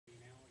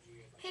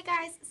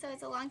Hey guys, so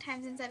it's a long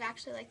time since I've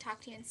actually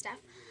talked to you and stuff,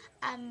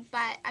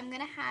 but I'm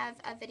gonna have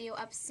a video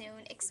up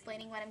soon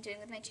explaining what I'm doing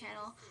with my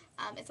channel.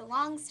 It's a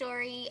long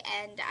story,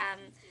 and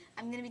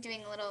I'm gonna be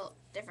doing a little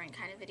different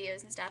kind of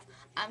videos and stuff.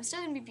 Still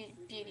gonna be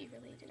beauty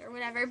related or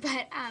whatever,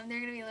 but they're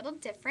gonna be a little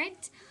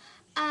different.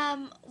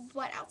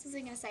 What else was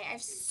I gonna say? I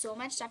have so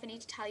much stuff I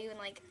need to tell you in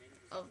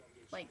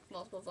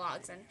multiple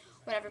vlogs and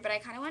whatever, but I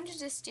kind of wanted to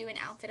just do an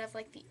outfit of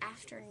the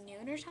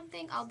afternoon or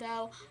something,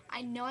 although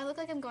I know I look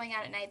like I'm going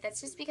out at night. That's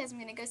just because I'm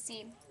going to go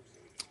see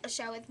a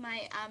show with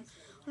my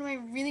one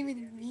of my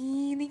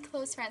really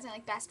close friends,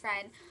 my best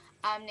friend,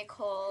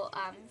 Nicole.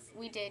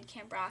 We did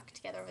Camp Rock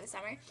together over the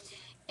summer,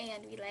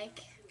 and we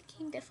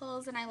became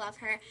biffles, and I love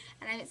her,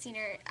 and I haven't seen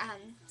her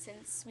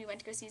since we went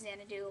to go see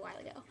Xanadu a while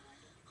ago.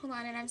 Hold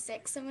on, and I'm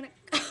sick, so I'm gonna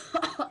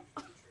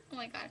oh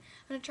my god,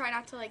 I'm gonna try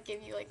not to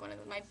give you one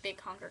of my big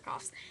honker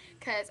coughs,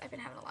 because I've been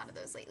having a lot of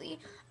those lately.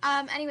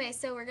 Anyway,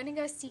 so we're gonna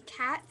go see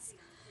Cats.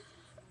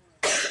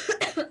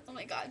 Oh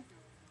my god,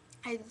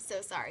 I'm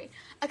so sorry.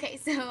 Okay,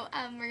 so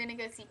we're gonna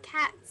go see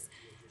Cats,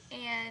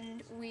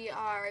 and we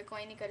are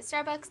going to go to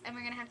Starbucks, and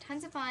we're gonna have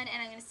tons of fun,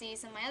 and I'm gonna see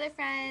some of my other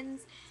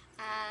friends,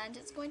 and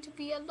it's going to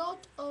be a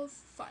lot of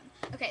fun.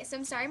 Okay, so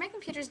I'm sorry my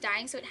computer's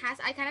dying, so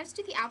I kind of have to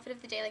do the outfit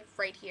of the day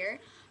right here.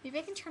 Maybe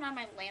I can turn on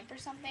my lamp or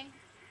something.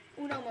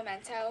 Uno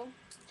momento.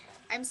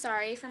 I'm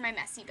sorry for my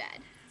messy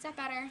bed. Is that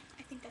better?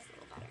 I think that's a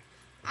little better.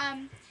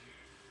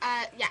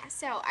 Yeah,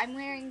 so I'm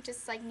wearing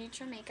just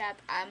neutral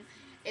makeup.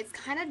 It's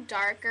kind of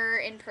darker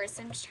in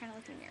person. Just trying to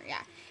look in the mirror.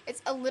 Yeah,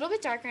 it's a little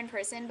bit darker in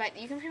person, but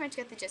you can pretty much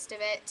get the gist of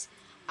it.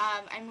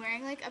 I'm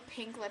wearing a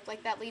pink lip,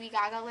 that Lady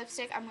Gaga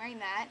lipstick. I'm wearing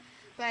that.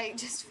 But I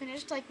just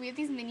finished, we have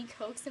these mini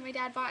Cokes that my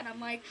dad bought, and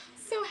I'm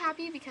so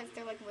happy because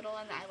they're little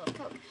and I love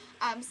Coke.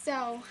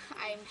 So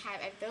I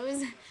have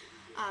those.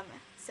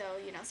 So,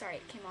 sorry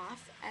it came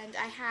off. And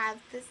I have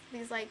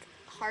these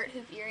heart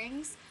hoop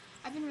earrings.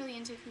 I've been really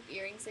into hoop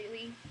earrings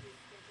lately.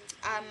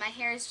 My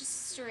hair is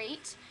just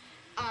straight.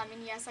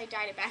 And yes, I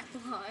dyed it back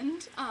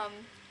blonde.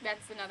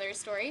 That's another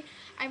story.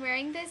 I'm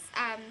wearing this,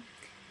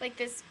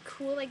 this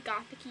cool,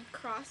 gothic-y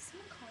cross.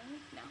 Someone calling me?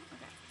 No?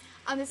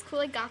 Okay. This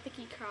cool,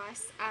 gothic-y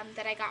cross,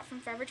 that I got from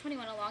Forever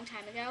 21 a long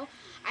time ago.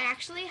 I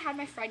actually had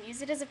my friend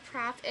use it as a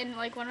prop in,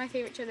 one of my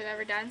favorite shows I've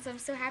ever done, so I'm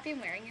so happy I'm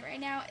wearing it right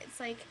now.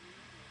 It's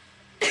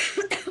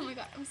oh my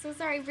god, I'm so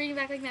sorry, bringing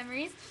back,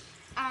 memories.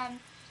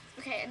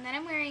 Okay, and then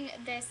I'm wearing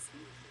this.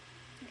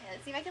 Okay,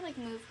 let's see if I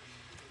can, move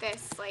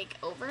this,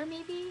 over,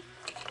 maybe?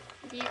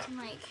 Maybe you can,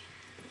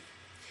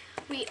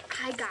 Wait,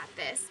 I got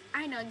this.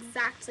 I know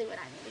exactly what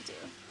I'm gonna do.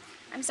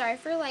 I'm sorry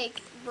for,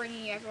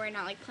 bringing you everywhere and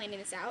not, planning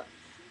this out.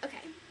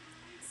 Okay,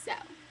 so,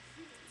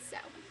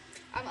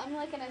 I'm,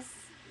 gonna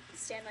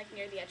stand,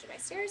 near the edge of my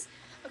stairs.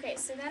 Okay,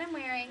 so then I'm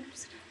wearing,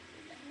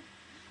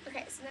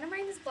 okay, so then I'm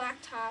wearing this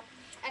black top,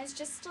 and it's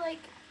just, I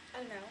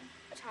don't know,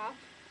 a top.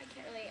 I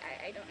can't really,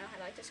 I don't know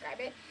how to,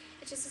 describe it.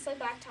 It's just this,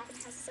 black top, and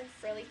it has this,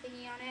 frilly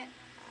thingy on it.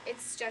 It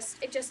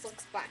just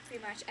looks black,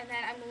 pretty much. And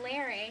then I'm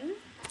wearing,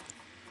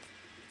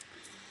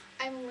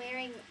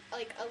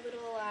 a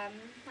little,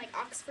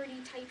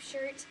 Oxford-y type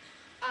shirt,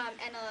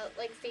 and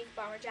a, fake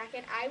bomber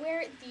jacket. I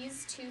wear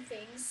these two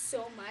things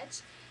so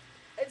much.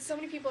 And so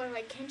many people are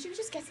like, can't you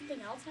just get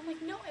something else? And I'm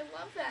like, no, I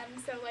love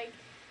them. So,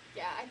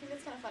 yeah, I think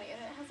that's kind of funny. And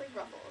it has,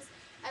 ruffles.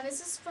 And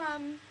this is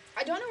from,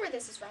 I don't know where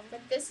this is from,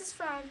 but this is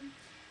from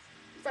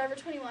Forever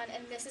 21,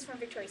 and this is from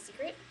Victoria's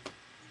Secret.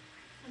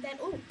 And then,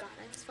 oh god,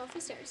 I just fell off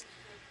the stairs.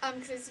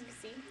 Because as you can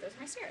see, those are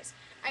my stairs.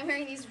 I'm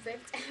wearing these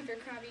ripped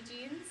Abercrombie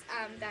jeans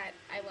that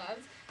I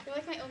love.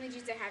 They're my only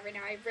jeans I have right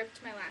now. I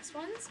ripped my last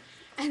ones.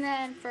 And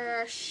then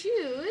for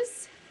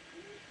shoes,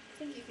 I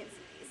think you can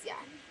see these, yeah.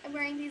 I'm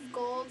wearing these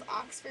gold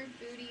Oxford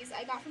booties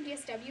I got from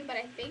DSW, but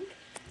I think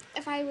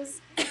if I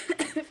was,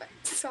 if I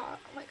saw,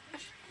 oh my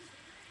gosh.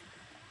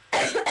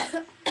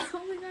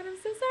 Oh my god, I'm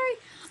so sorry.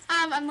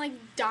 I'm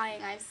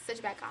dying. I have such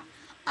a bad cough.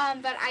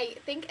 But I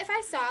think if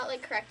I saw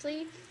it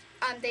correctly,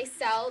 they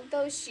sell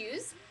those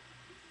shoes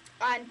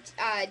on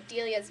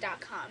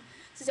Delias.com.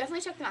 So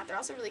definitely check them out. They're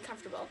also really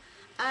comfortable.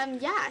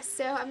 Yeah,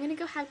 so I'm gonna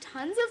go have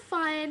tons of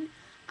fun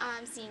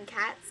seeing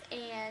Cats,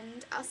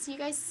 and I'll see you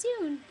guys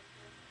soon.